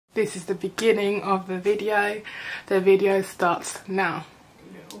This is the beginning of the video. The video starts now. A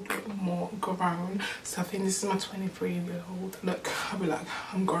little bit more grown. So I think this is my 23-year-old. Look, I'll be like,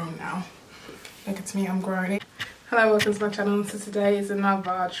 I'm grown now. Look at me, I'm grown. Hello, welcome to my channel. So today is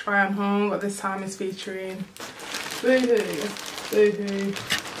another try on haul, but this time is featuring Boohoo. Boohoo.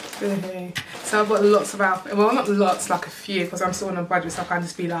 Boohoo. So I've got lots of outfits. Well, not lots, like a few, because I'm still on a budget, so I can't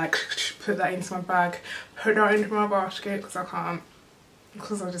just be like, put that into my bag, put that into my basket, because I can't.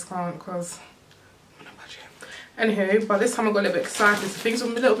 Because I just can't, because I'm on a budget. Anywho, by this time I got a little bit excited, so things were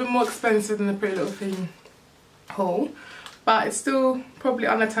a little bit more expensive than the Pretty Little Thing haul. But it's still probably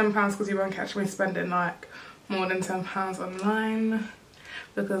under £10 because you won't catch me spending like more than £10 online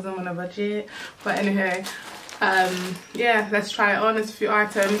because I'm on a budget. But anyway, yeah, let's try it on. There's a few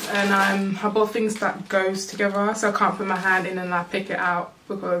items, and I bought things that goes together, so I can't put my hand in and like pick it out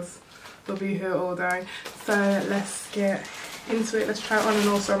because we'll be here all day. So let's get into it. Let's try it on. And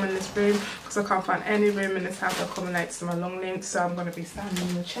also I'm in this room because I can't find any room in this house that accommodates to my long length, so I'm going to be standing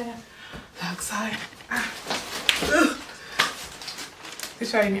in the chair outside. To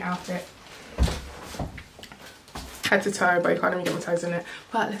show you my outfit, head to toe, but you can't even get my toes in it.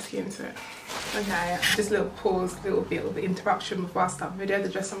 But let's get into it. Okay, just a little pause, a little bit interruption before I start the video. The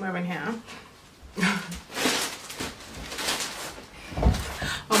dress I'm wearing here, I'm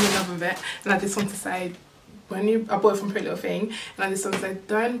in love with it, and I just want to say, I bought it from Pretty Little Thing, and I just want to say,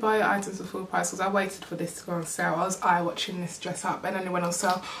 don't buy your items for full price, because I waited for this to go on sale. I was eye watching this dress up, and then it went on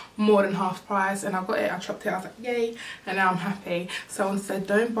sale more than half price, and I got it, I chopped it, I was like, yay, and now I'm happy. So I want to say,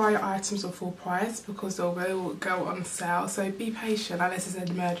 don't buy your items for full price because they'll go on sale. So be patient unless it's an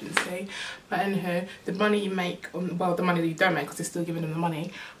emergency. But anywho, the money you make, well, the money that you don't make because you're still giving them the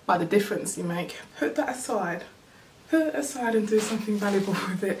money, but the difference you make, put that aside. Put it aside and do something valuable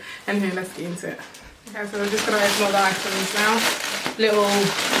with it. Anyway, let's get into it. Okay, so we're just going to open all the items now. Little,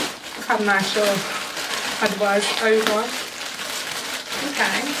 I've had a nice show of advice over.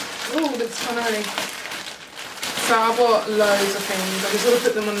 Okay. Oh, looks funny. So I bought loads of things. I'm just going to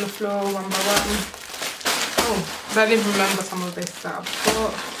put them on the floor one by one. Oh, I don't even remember some of this that I've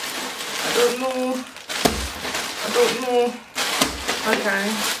got. I don't know. Okay.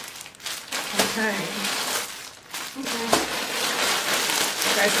 Okay.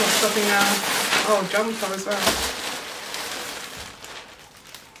 Okay, it's not stopping now. Oh, jumper as well.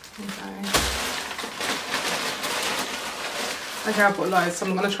 Okay, I've got loads, so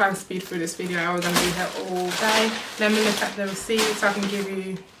I'm going to try and speed through this video. We're going to be here all day. Let me look at the receipt so I can give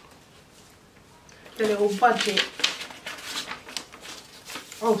you the little budget.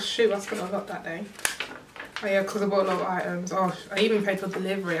 Oh shoot, I spent a lot that day. Oh yeah, because I bought a lot of items. Oh, I even paid for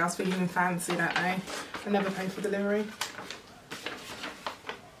delivery. I was feeling fancy that day. I never paid for delivery.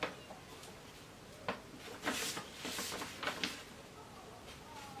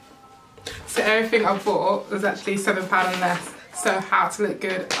 So everything I bought was actually £7 and less. So how to look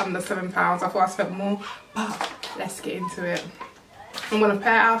good under £7. I thought I spent more, but let's get into it. I'm going to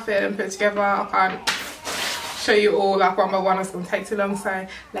pair outfit and put it together. I can't show you all like one by one, it's going to take too long, so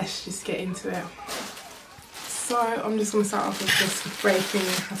let's just get into it. So I'm just going to start off with this breaking,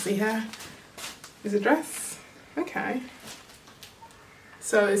 I see here, is a dress. Okay.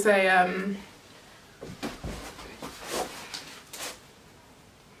 So it's a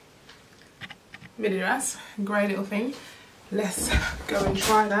mini dress, grey little thing. Let's go and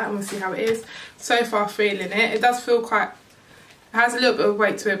try that and we'll see how it is. So far feeling it. It does feel quite, it has a little bit of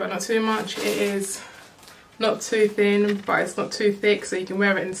weight to it, but not too much. It is not too thin, but it's not too thick, so you can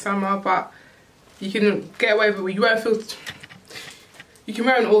wear it in summer, but you can get away with it. You won't feel, you can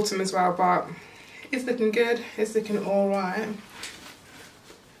wear it in autumn as well, but it's looking good. It's looking alright.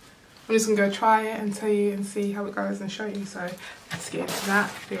 I'm just going to go try it and tell you and see how it goes and show you. So let's get into that.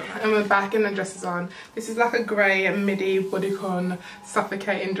 And we're back and the dress is on. This is like a grey midi bodycon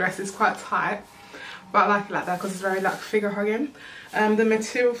suffocating dress. It's quite tight, but I like it like that because it's very like figure hugging. The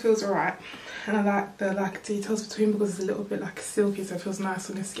material feels alright, and I like the like details between because it's a little bit like silky, so it feels nice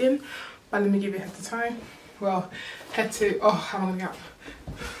on the skin. But let me give you head to toe. Well, head to, oh, how am I going to get up?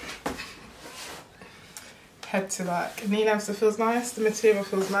 Head to like knee length, so it feels nice, the material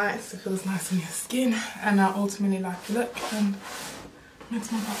feels nice, it feels nice on your skin, and I ultimately like the look and makes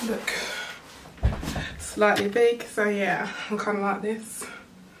my butt look slightly big, so yeah, I kind of like this.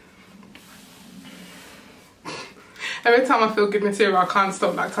 Every time I feel good material I can't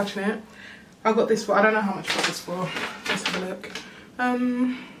stop like touching it. I got this for, I don't know how much I got this for, let's have a look.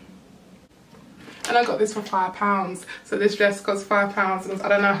 And I got this for £5, so this dress cost £5, and I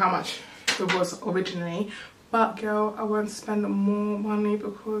don't know how much it was originally, but girl, I won't spend more money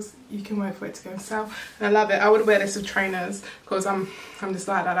because you can wait for it to go on sale. And I love it. I would wear this with trainers because I'm just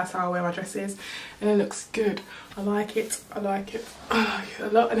like that. That's how I wear my dresses, and it looks good. I like it. I like it a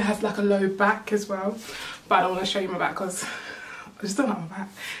lot, and it has like a low back as well, but I don't want to show you my back because I just don't like my back.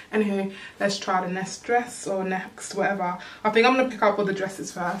 Anyway, let's try the next dress or next whatever. I think I'm gonna pick up all the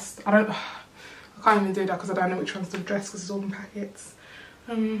dresses first. I can't even do that because I don't know which one's the dress because it's all in packets.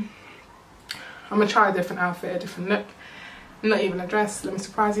 I'm gonna try a different outfit, a different look. Not even a dress, let me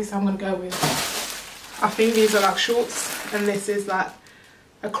surprise you. So I'm gonna go with, I think these are like shorts and this is like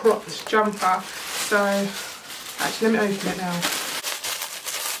a cropped jumper. So actually let me open it now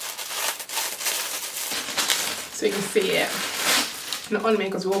so you can see it. Not on me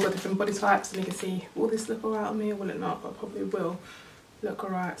because we all got different body types, and you can see, will this look alright on me or will it not? But probably will look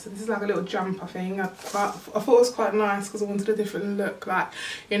alright. So this is like a little jumper thing. I thought it was quite nice because I wanted a different look. Like,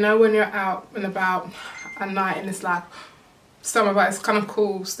 you know, when you're out and about at night and it's like summer, but it's kind of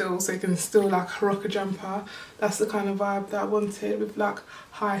cool still, so you can still like rock a jumper. That's the kind of vibe that I wanted with like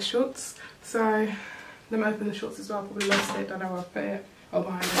high shorts. So let me open the shorts as well. I probably lost it, don't know where I put it. Oh,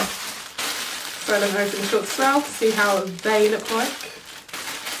 behind it. So let me open the shorts as well, see how they look like.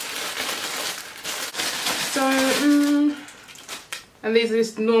 So and these are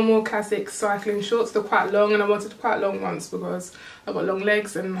just normal classic cycling shorts. They're quite long, and I wanted quite long ones because I've got long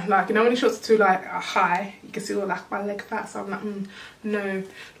legs, and like, you know, when your shorts are too like high, you can see all like my leg fat. So I'm like, no,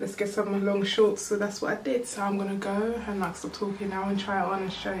 let's get some long shorts. So that's what I did. So I'm gonna go and like stop talking now and try it on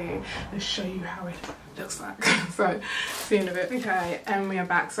and show you how it looks like. So see you in a bit. Okay, and we are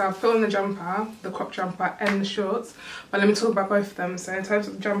back. So I've put on the jumper, the crop jumper, and the shorts. But let me talk about both of them. So in terms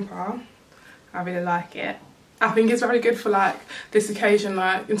of the jumper, I really like it. I think it's very good for like this occasion,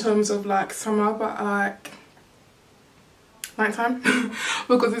 like in terms of like summer, but like nighttime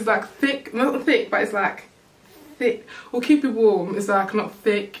because it's like thick, not thick, but it's like thick. Will keep you warm. It's like not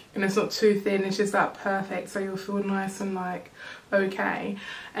thick and it's not too thin. It's just like perfect, so you'll feel nice and like okay.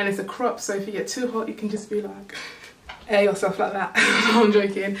 And it's a crop, so if you get too hot, you can just be like air yourself like that. I'm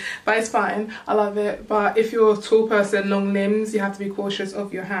joking, but it's fine. I love it. But if you're a tall person, long limbs, you have to be cautious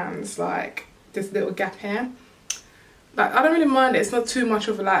of your hands. Like this little gap here. Like, I don't really mind it. It's not too much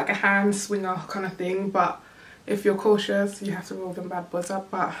of like a hand swinger kind of thing, but if you're cautious, you have to roll them bad boys up.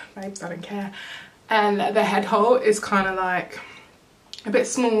 But babes, I don't care. And the head hole is kind of like a bit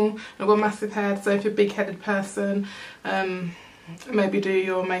small. I've got a massive head, so if you're a big-headed person, maybe do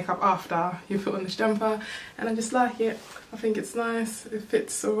your makeup after you put on this jumper. And I just like it. I think it's nice. It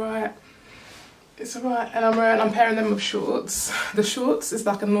fits alright. It's alright. And I'm pairing them with shorts. The shorts is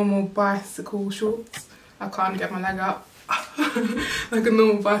like a normal bicycle shorts. I can't get my leg up. Like a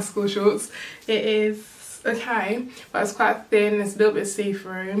normal bicycle shorts. It is okay, but it's quite thin. It's a little bit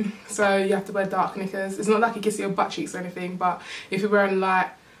see-through, so you have to wear dark knickers. It's not like you can see your butt cheeks or anything, but if you're wearing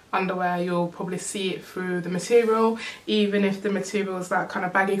light underwear, you'll probably see it through the material, even if the material is like kind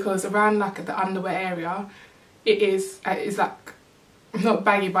of baggy, because around like the underwear area, it's like not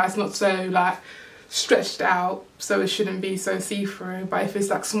baggy, but it's not so like stretched out, so it shouldn't be so see-through. But if it's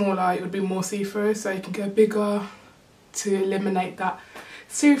like smaller, it would be more see-through, so you can go bigger to eliminate that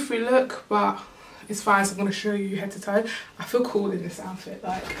see-through look. But it's fine, so I'm going to show you head to toe. I feel cool in this outfit,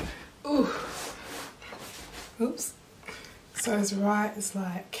 like, ooh, oops. So it's right, it's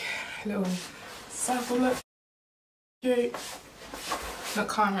like a little circle look, cute. That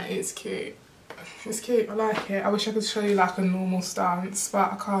kind of is cute. It's cute, I like it. I wish I could show you like a normal stance,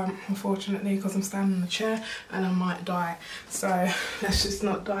 but I can't, unfortunately, because I'm standing in the chair and I might die. So let's just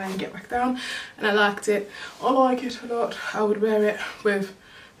not die and get back down. And I liked it. I like it a lot. I would wear it with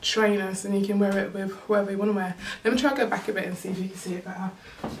trainers, and you can wear it with whatever you want to wear. Let me try to go back a bit and see if you can see it better.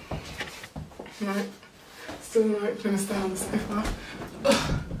 No, still no, I'm gonna stay on the sofa.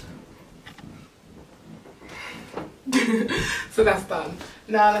 So that's done.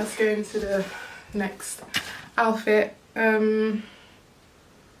 Now let's go into the next outfit. Yeah,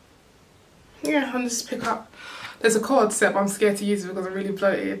 I'll just pick up, there's a cord set, but I'm scared to use it because I'm really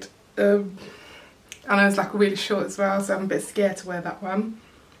bloated. I know it's like really short as well, so I'm a bit scared to wear that one.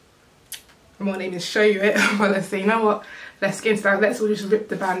 I won't even show you it, but let's see. You know what, let's get into that. Let's all just rip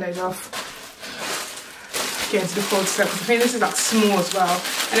the bandage off. Get into the cord set, because I think this is like small as well.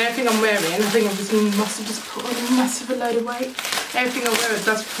 And everything I'm wearing, I think I must have just put on a massive load of weight. Everything I wear, it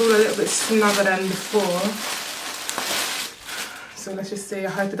does feel a little bit snugger than before. So let's just see, I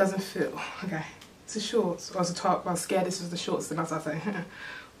hope it doesn't feel, okay. It's the shorts, I was top, I was scared this was the shorts, then I was like,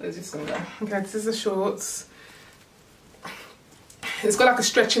 where's this gonna go? Okay, this is the shorts. it's got like a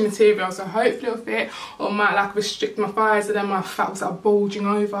stretchy material, so hopefully it'll fit, or it might like restrict my thighs and then my fat will start bulging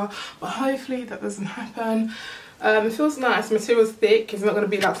over, but hopefully that doesn't happen. It feels nice, the material's thick, it's not going to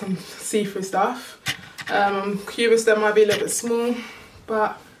be like some see-through stuff. I'm curious, that might be a little bit small,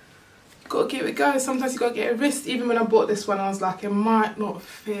 but you've got to give it a go. Sometimes you've got to get a risk. Even when I bought this one, I was like, it might not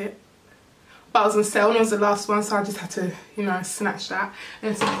fit. But I was on sale and it was the last one, so I just had to, you know, snatch that.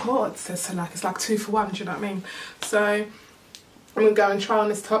 And it's hot, so like, it's like 2 for 1, do you know what I mean? So I'm going to go and try on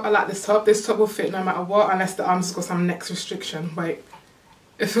this top. I like this top. This top will fit no matter what, unless the arm's got some neck restriction. Wait,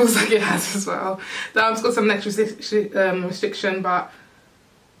 it feels like it has as well. The arm's got some neck restriction, but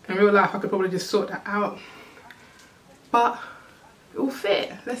in real life I could probably just sort that out. But it will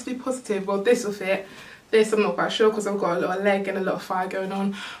fit. Let's be positive. Well, this will fit. This I'm not quite sure because I've got a lot of leg and a lot of thigh going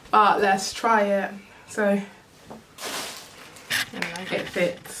on. But let's try it. So, anyway, it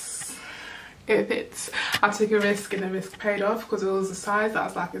fits. It fits. I took a risk and the risk paid off because it was a size that I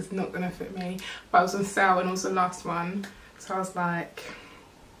was like, it's not going to fit me. But it was on sale and it was the last one. So I was like,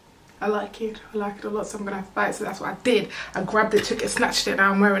 I like it a lot, so I'm going to have to buy it. So that's what I did. I grabbed it, took it, snatched it,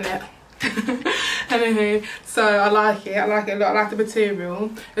 now I'm wearing it. Anyway, so I like it a lot. I like the material.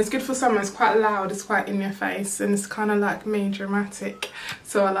 It's good for summer. It's quite loud, it's quite in your face, and it's kind of like me, dramatic,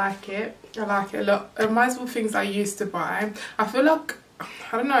 so I like it. I like it a lot. It reminds me of things I used to buy. I feel like,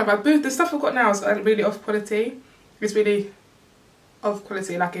 I don't know, but the stuff I've got now is like really off quality. It's really off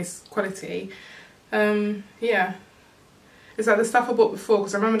quality, like it's quality. Yeah, it's like the stuff I bought before,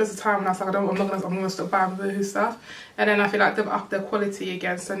 because I remember there's a time when I was like, I'm gonna stop buying Boohoo stuff, and then I feel like they've upped their quality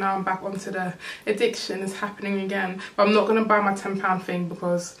again, so now I'm back onto the addiction is happening again. But I'm not gonna buy my £10 thing,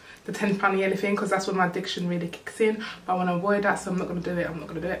 because the £10 yearly thing, because that's when my addiction really kicks in. But I want to avoid that, so I'm not gonna do it.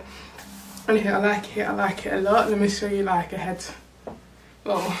 Anyway, I like it a lot. Let me show you like a head,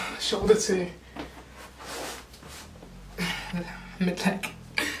 well, shoulder to mid leg.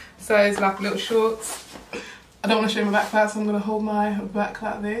 So it's like little shorts. I don't want to show my back fat, so I'm going to hold my back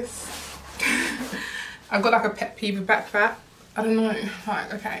like this. I've got like a pet peeve with back fat. I don't know.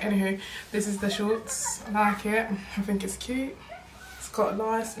 Like, okay, anywho, this is the shorts. I like it. I think it's cute. It's got a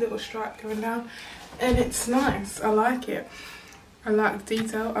nice little stripe going down. And it's nice. I like it. I like the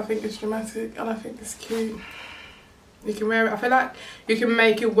detail. I think it's dramatic. And I think it's cute. You can wear it. I feel like you can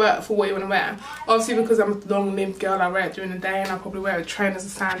make it work for what you want to wear. Obviously, because I'm a long-limbed girl, I wear it during the day. And I'll probably wear it with trainers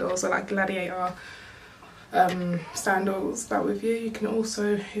and sandals, or like gladiator sandals. But with you can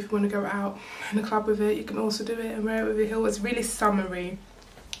also, if you want to go out in the club with it, you can also do it and wear it with your heel. It's really summery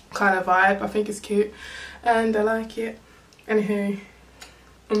kind of vibe. I think it's cute and I like it. Anywho,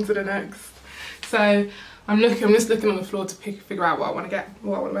 on to the next. So I'm just looking on the floor to figure out what I want to get,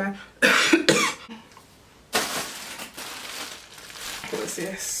 what I want to wear. What is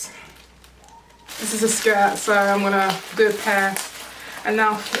this? This is a skirt, so I'm gonna do a pair, and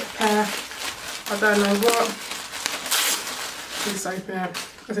now flip pair. I don't know what. Let's open it.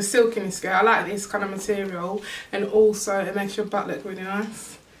 It's a silky skirt. I like this kind of material, and also it makes your butt look really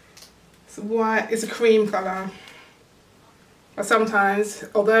nice. It's white. It's a cream colour. But sometimes,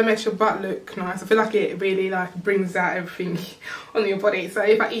 although it makes your butt look nice, I feel like it really like brings out everything on your body. So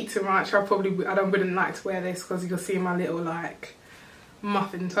if I eat too much, I wouldn't like to wear this, because you'll see my little like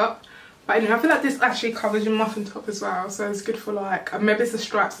muffin top. But anyway, I feel like this actually covers your muffin top as well, so it's good for like, maybe it's the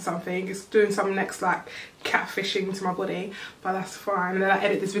stripes or something. It's doing some next like catfishing to my body, but that's fine. And then I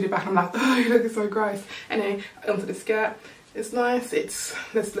edit this video back and I'm like, oh, you're looking so gross. Anyway, onto the skirt. It's nice.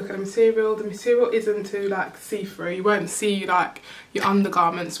 Let's look at the material. The material isn't too like see-through. You won't see like your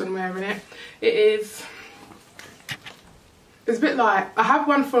undergarments when wearing it. It's a bit like, I have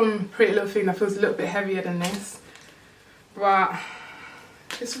one from Pretty Little Thing that feels a little bit heavier than this, but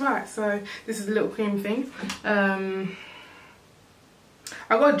it's right. So this is a little cream thing. I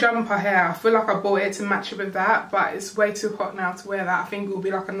got a jumper here. I feel like I bought it to match it with that, but it's way too hot now to wear that. I think it will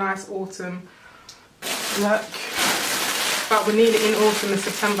be like a nice autumn look. But we need it in autumn and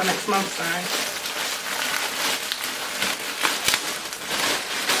September next month, so.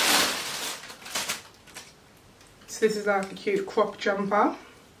 So this is like a cute crop jumper.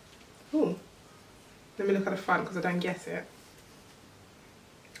 Ooh. Let me look at the front because I don't get it.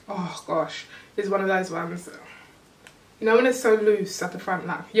 Oh gosh, this is one of those ones. You know when it's so loose at the front,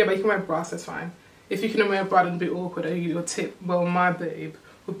 like, yeah, but you can wear bras, that's fine. If you can wear a bra, it'd be awkward, or your tip, well, my boob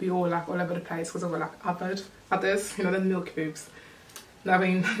would be all like all over the place, because I've got like others, you know, the milk boobs. I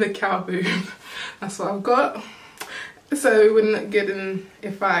mean, the cow boob. That's what I've got. So it wouldn't look good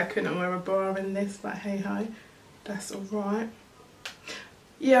if I couldn't wear a bra in this, but hey ho, that's alright.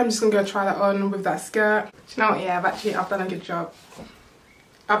 Yeah, I'm just gonna go try that on with that skirt. Do you know what? Yeah, I've done a good job.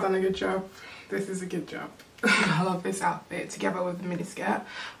 I've done a good job. This is a good job. I love this outfit together with the mini skirt.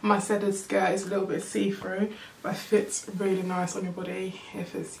 I said the skirt is a little bit see-through, but it fits really nice on your body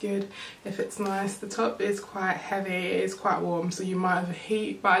if it's good, if it's nice. The top is quite heavy, it is quite warm, so you might have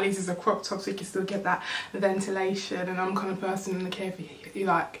heat, but at least it's a crop top so you can still get that ventilation. And I'm the kind of person in the cave, you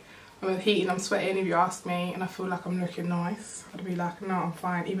like, I'm heating, I'm sweating if you ask me, and I feel like I'm looking nice, I'd be like, no, I'm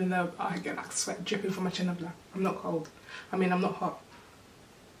fine, even though I get like sweat dripping from my chin. I'm like, I'm not cold. I mean, I'm not hot.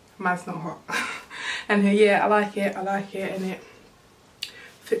 Man's not hot. And yeah, I like it, and it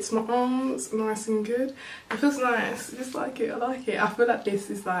fits my arms nice and good. It feels nice, I just like it, I like it. I feel like this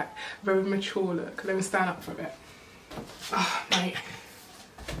is like a very mature look. Let me stand up for a bit. Oh, mate.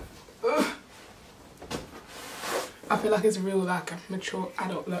 Ugh. I feel like it's real like a mature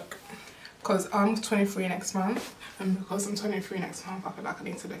adult look. Because I'm 23 next month, and because I'm 23 next month, I feel like I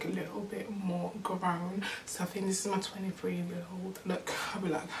need to look a little bit more grown. So I think this is my 23-year-old look. I'll be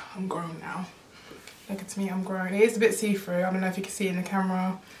like, I'm grown now. Look at me, I'm grown. It is a bit see-through. I don't know if you can see it in the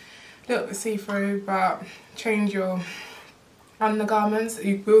camera. A little bit see-through, but change your undergarments.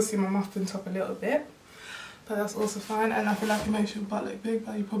 You will see my muffin top a little bit, but that's also fine. And I feel like it makes your butt look big,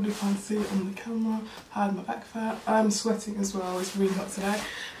 but you probably can't see it on the camera. Hide my back fat. I'm sweating as well. It's really hot today.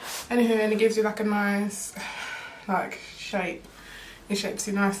 Anywho, and it gives you like a nice like shape. It shapes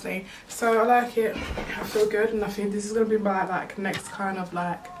you nicely. So I like it. I feel good, and I think this is gonna be my like next kind of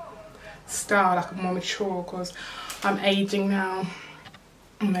like style, like more mature, because I'm aging now.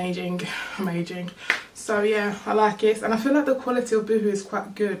 I'm aging. So yeah, I like it, and I feel like the quality of Boohoo is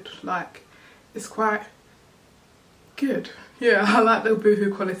quite good. Like, it's quite good. Yeah, I like the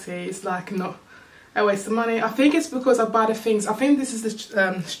Boohoo quality. It's like not a waste of money. I think it's because I buy the things. I think this is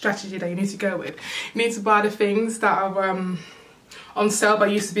the strategy that you need to go with. You need to buy the things that are on sale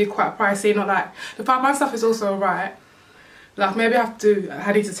but used to be quite pricey. Not like the £5 stuff is also alright. Like, maybe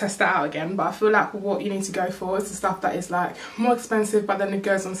I need to test that out again, but I feel like what you need to go for is the stuff that is like more expensive, but then it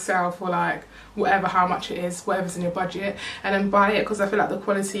goes on sale for like whatever, how much it is, whatever's in your budget, and then buy it, because I feel like the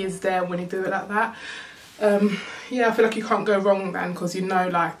quality is there when you do it like that. Yeah, I feel like you can't go wrong then, because you know,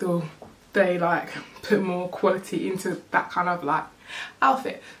 like they like put more quality into that kind of like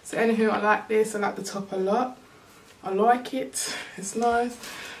outfit. So anywho, I like this. I like the top a lot. I like it. It's nice.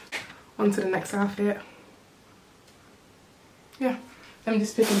 On to the next outfit. Yeah, let me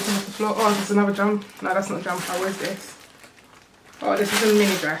just pick anything off the floor. Oh, there's another jump. No, that's not a jumper. Where's this? Oh, this is a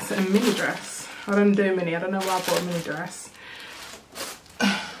mini dress. A mini dress. I don't do mini. I don't know why I bought a mini dress.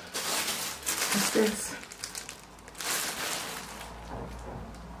 What's this?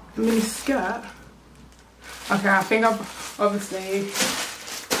 A mini skirt. Okay, I think I've obviously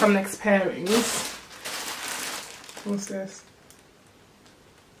some next pairings. What's this?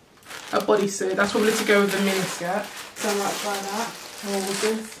 A bodysuit. That's probably to go with the mini skirt. So I might try that. What was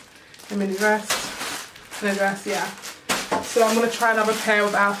this? A mini dress. And a dress, yeah. So I'm going to try another pair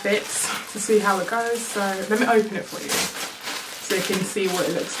of outfits to see how it goes. So let me open it for you so you can see what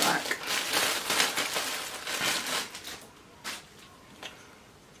it looks like.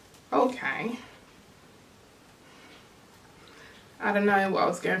 Okay. I don't know what I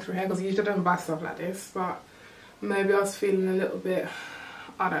was going through here, because I usually don't buy stuff like this, but maybe I was feeling a little bit,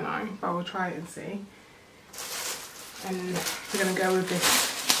 I don't know, but we'll try it and see. And we're going to go with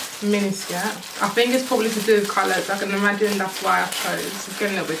this mini skirt. I think it's probably to do with colours. I can imagine that's why I chose. It's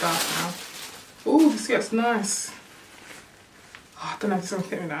getting a little bit dark now. Ooh, the skirt's nice. Oh, I don't know if it's going to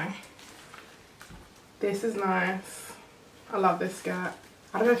fit me though. This is nice. I love this skirt.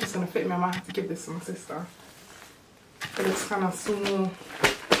 I don't know if it's going to fit me. I might have to give this to my sister. It looks kind of small.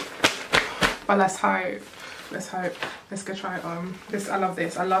 But let's hope. Let's hope. Let's go try it on. I love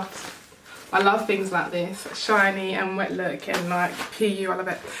this. I love things like this, shiny and wet look, and like PU, I love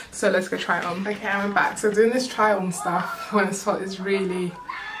it. So let's go try it on. Okay, I'm back. So doing this try on stuff when it's hot is really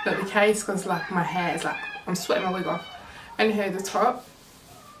not the case, because like my hair is like, I'm sweating my wig off. And here the top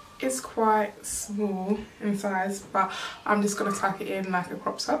is quite small in size, but I'm just gonna tuck it in like a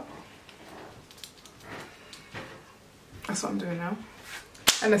crop top. That's what I'm doing now.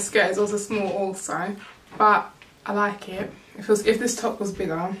 And the skirt is also small also, but I like it. If this top was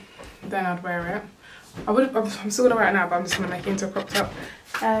bigger, then I'd wear it. I'm still gonna wear it now, but I'm just gonna make it into a crop top.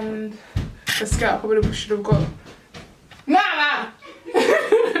 And the skirt I probably should have got. Nah!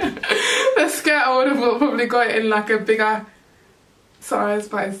 The skirt I would have probably got it in like a bigger size,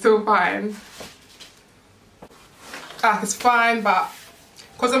 but it's still fine. It's fine, but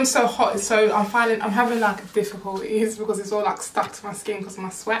because I'm so hot, I'm having like difficulties because it's all like stuck to my skin because of my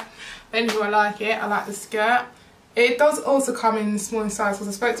sweat. But anyway, I like it. I like the skirt. It does also come in small size, because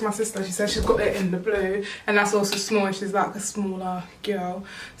I spoke to my sister, she said she's got it in the blue, and that's also small, and she's like a smaller girl.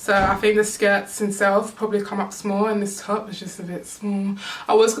 So I think the skirts themselves probably come up small, and this top is just a bit small.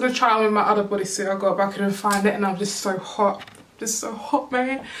 I was going to try on with my other bodysuit I got, but I couldn't find it, and I'm just so hot. Just so hot,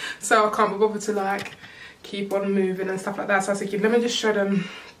 man. So I can't be bothered to like keep on moving and stuff like that. So I was thinking, let me just show them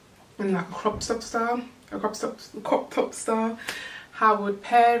in like a crop top style. A crop top style. How I would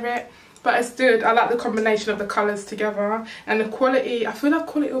pair it. But it's good. I like the combination of the colours together, and the quality. I feel like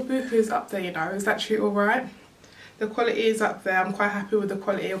quality of Boohoo is up there, you know. It's actually alright. The quality is up there. I'm quite happy with the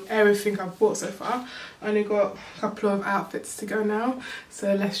quality of everything I've bought so far. I only got a couple of outfits to go now,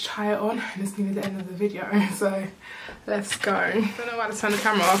 so let's try it on. And it's nearly the end of the video, so let's go. I don't know why to turn the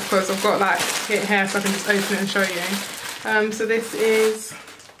camera off, because I've got like it here, so I can just open it and show you. So this is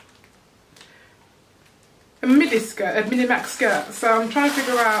a midi skirt, a midi max skirt. So I'm trying to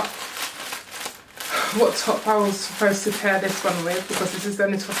figure out what top I was supposed to pair this one with, because this is the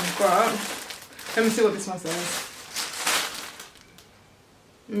only top I've got. Let me see what this one says.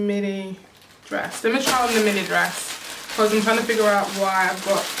 Midi dress. Let me try on the midi dress, because I'm trying to figure out why I've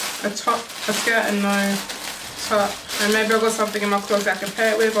got a skirt and no top. And maybe I've got something in my closet I can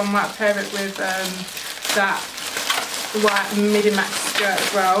pair it with. I might pair it with that white midi max skirt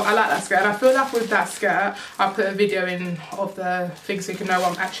as well. I like that skirt, and I feel like with that skirt I'll put a video in of the thing so you can know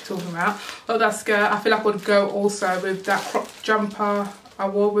what I'm actually talking about. But that skirt I feel like would go also with that crop jumper I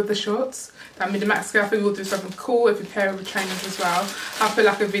wore with the shorts. That midi max skirt, I think we'll do something cool if you pair it with trainers as well. I'll put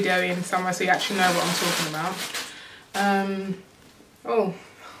like a video in somewhere so you actually know what I'm talking about.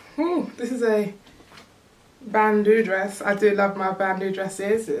 Oh, this is a bandeau dress. I do love my bandeau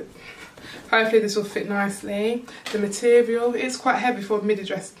dresses. Hopefully this will fit nicely. The material is quite heavy for a mini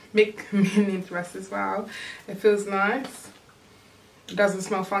dress as well. It feels nice. It doesn't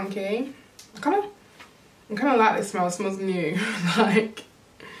smell funky. I kind of like this smell. It smells new. Like,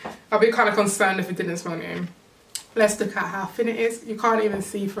 I'll be kind of concerned if it didn't smell new. Let's look at how thin it is. You can't even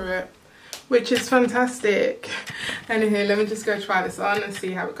see through it, which is fantastic. Anyway, let me just go try this on and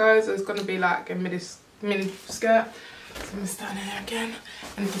see how it goes. So it's going to be like a mini skirt. So I'm going to stand here again,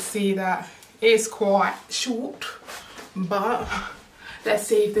 and you can see that it is quite short, but let's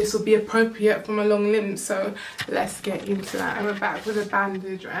see if this will be appropriate for my long limbs. So let's get into that. And we're back with a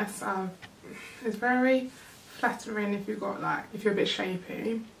bandeau dress. It's very flattering if you're a bit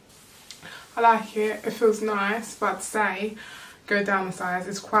shapy. I like it. It feels nice, but I'd say go down a size.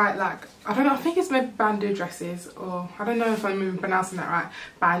 It's quite like, I don't know, I think it's maybe bandeau dresses, or I don't know if I'm even pronouncing that right.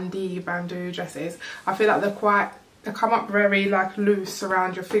 Bandeau dresses. I feel like they come up very like loose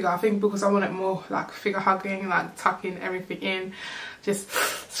around your figure. I think because I want it more like figure hugging, like tucking everything in, just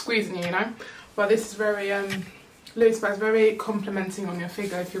squeezing you know. But this is very loose, but it's very complimenting on your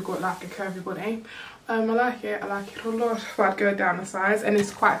figure if you've got like a curvy body. I like it a lot, but I'd go down a size, and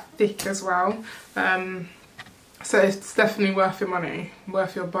it's quite thick as well. So it's definitely worth your money,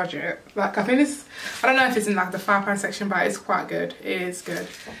 worth your budget. Like, I think this, I don't know if it's in like the £5 section, but it's quite good. It is good.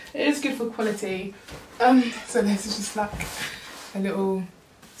 It is good for quality. So this is just like a little,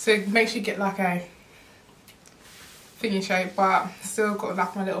 so make sure you get like a thingy shape, but still got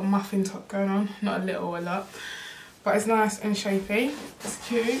like my little muffin top going on. Not a little, a lot. But it's nice and shapy. It's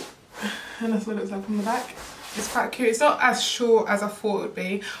cute. And that's what it looks like from the back. It's quite cute. It's not as short as I thought it would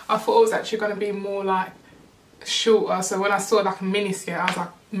be. I thought it was actually going to be more like shorter. So when I saw like a mini skirt, I was like,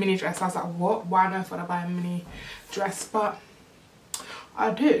 mini dress, I was like, what? Why on earth would I buy a mini dress? But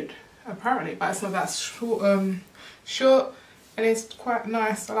I did, apparently. But it's not that short, and it's quite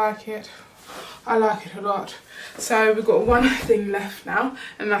nice. I like it. I like it a lot. So we've got one thing left now,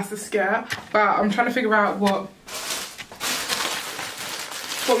 and that's the skirt. But I'm trying to figure out what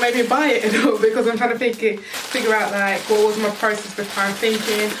made me buy it at all, because I'm trying to figure out like what was my process behind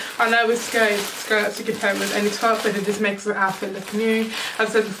thinking. I know with skirts you can pair with any top, but it just makes the outfit look new. As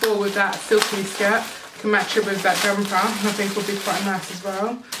I said before, with that silky skirt, you can match it with that jumper, and I think will be quite nice as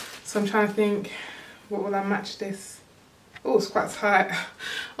well. So I'm trying to think, what will I match this? Oh, it's quite tight.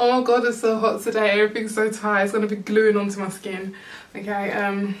 Oh my god, it's so hot today. Everything's so tight. It's going to be gluing onto my skin.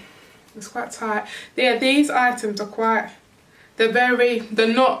 Okay, it's quite tight. Yeah, these items are quite, they're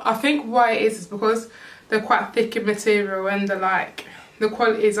not, I think why it is because they're quite thick in material, and they're like, the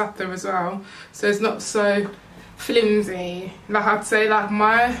quality is up there as well. So it's not so flimsy. Like I'd say like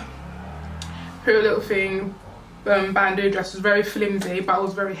my Pretty Little Thing bandeau dress was very flimsy, but it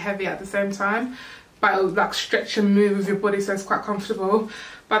was very heavy at the same time. But it will like stretch and move with your body, so it's quite comfortable.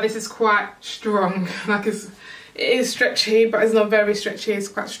 But this is quite strong. Like it is stretchy, but it's not very stretchy. It's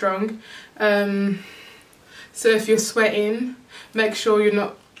quite strong. So if you're sweating, make sure you're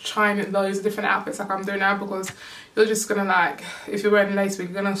not trying loads of different outfits like I'm doing now, because you're just gonna like, if you're wearing lace wig,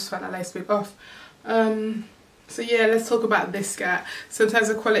 you're gonna sweat that lace wig off. So yeah, let's talk about this skirt. So in terms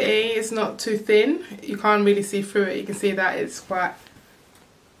of quality, it's not too thin. You can't really see through it. You can see that it's quite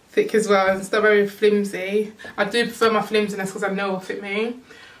thick as well, and it's not very flimsy. I do prefer my flimsiness because I know it will fit me.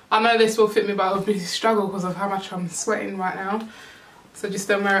 I know this will fit me, but I would really struggle because of how much I'm sweating right now. So just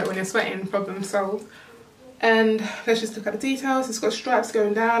don't wear it when you're sweating, problem solved. And let's just look at the details. It's got stripes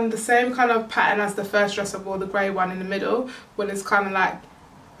going down, the same kind of pattern as the first dress I wore, the grey one in the middle, where it's kind of like,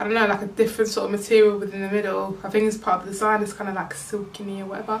 I don't know, like a different sort of material within the middle. I think it's part of the design, it's kind of like silky or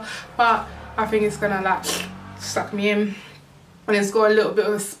whatever, but I think it's gonna like suck me in. And it's got a little bit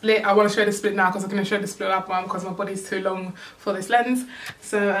of a split. I want to show the split now because I'm going to show the split up one because my body's too long for this lens.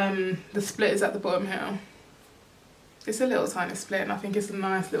 So the split is at the bottom here. It's a little tiny split, and I think it's a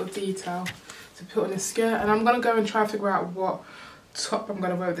nice little detail to put on this skirt. And I'm going to go and try and figure out what top I'm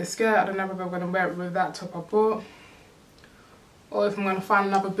going to wear with this skirt. I don't know if I'm going to wear it with that top I bought, or if I'm going to find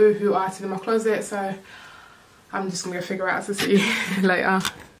another Boohoo item in my closet. So I'm just going to figure out to see later.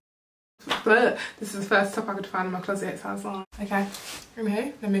 But this is the first top I could find in my closet, so I was like, okay,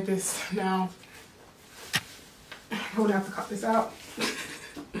 anyway, let me just now, probably have to cut this out.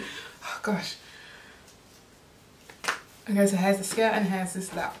 Oh gosh. Okay, so here's the skirt, and here's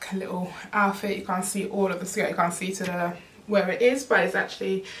this like little outfit. You can't see all of the skirt, you can't see to the where it is, but it's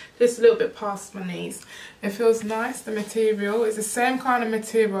actually just a little bit past my knees. It feels nice. The material is the same kind of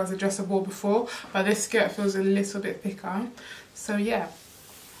material as the dress I wore before, but this skirt feels a little bit thicker. So yeah.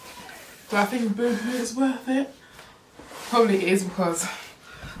 Do I think Boohoo is worth it? Probably is, because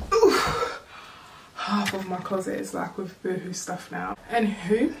half of my closet is like with Boohoo stuff now.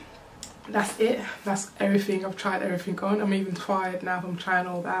 Anywho, that's it. That's everything. I've tried everything on. I'm even tired now from trying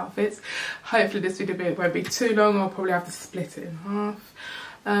all the outfits. Hopefully this video won't be too long. I'll probably have to split it in half.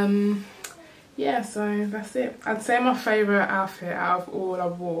 Yeah, so that's it. I'd say my favourite outfit out of all I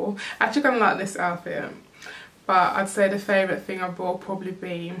wore. I actually kind of like this outfit, but I'd say the favourite thing I bought would probably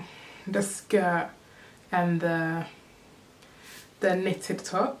be the skirt and the knitted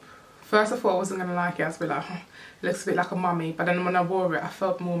top. First I thought I wasn't going to like it. I was a bit like, oh, it looks a bit like a mummy, but then when I wore it I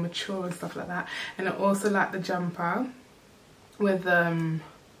felt more mature and stuff like that. And I also like the jumper with the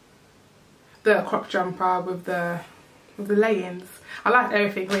crop jumper with the lay-ins. I like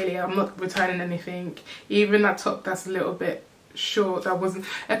everything really. I'm not returning anything. Even that top that's a little bit short, that wasn't,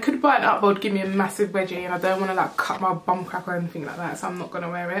 I could buy it up, but it would give me a massive wedgie, and I don't want to like cut my bum crack or anything like that, so I'm not going to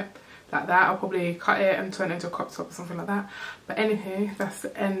wear it like that. I'll probably cut it and turn it into a crop top or something like that. But anywho, that's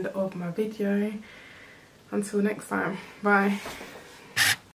the end of my video. Until next time, bye.